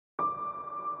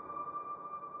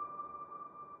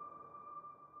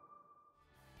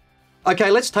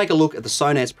Okay, let's take a look at the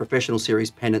Sonance Professional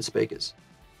Series pendant speakers.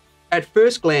 At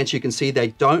first glance, you can see they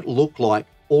don't look like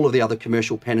all of the other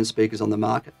commercial pendant speakers on the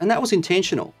market, and that was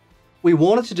intentional. We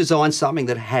wanted to design something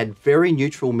that had very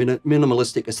neutral,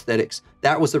 minimalistic aesthetics.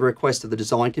 That was the request of the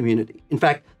design community. In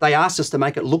fact, they asked us to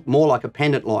make it look more like a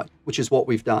pendant light, which is what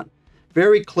we've done.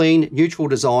 Very clean, neutral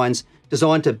designs,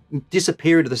 designed to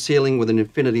disappear into the ceiling with an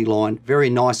infinity line. Very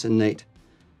nice and neat.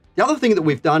 The other thing that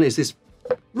we've done is this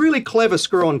really clever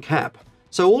screw-on cap.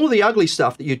 So all of the ugly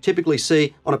stuff that you typically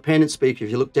see on a pendant speaker,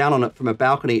 if you look down on it from a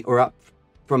balcony or up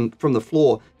from the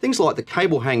floor, things like the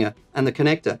cable hanger and the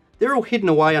connector, they're all hidden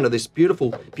away under this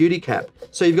beautiful beauty cap.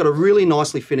 So you've got a really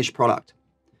nicely finished product.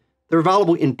 They're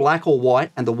available in black or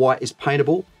white, and the white is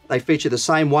paintable. They feature the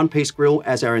same one-piece grille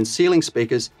as our in-ceiling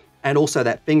speakers, and also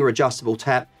that finger adjustable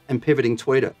tap and pivoting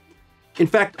tweeter. In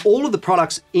fact, all of the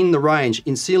products in the range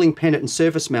in ceiling, pendant and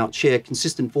surface mount share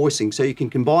consistent voicing, so you can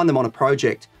combine them on a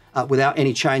project without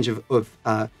any change of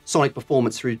sonic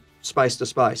performance through space to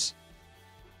space.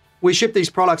 We ship these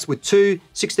products with two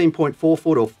 16.4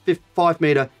 foot or 5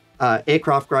 meter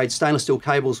aircraft grade stainless steel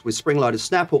cables with spring-loaded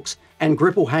snap hooks and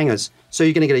gripple hangers, so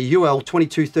you're going to get a UL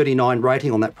 2239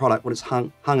 rating on that product when it's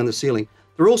hung in the ceiling.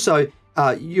 They're also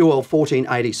UL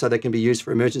 1480, so they can be used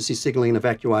for emergency signaling and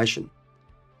evacuation.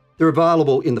 They're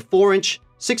available in the 4-inch,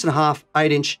 6.5,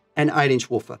 8-inch and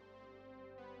 8-inch woofer.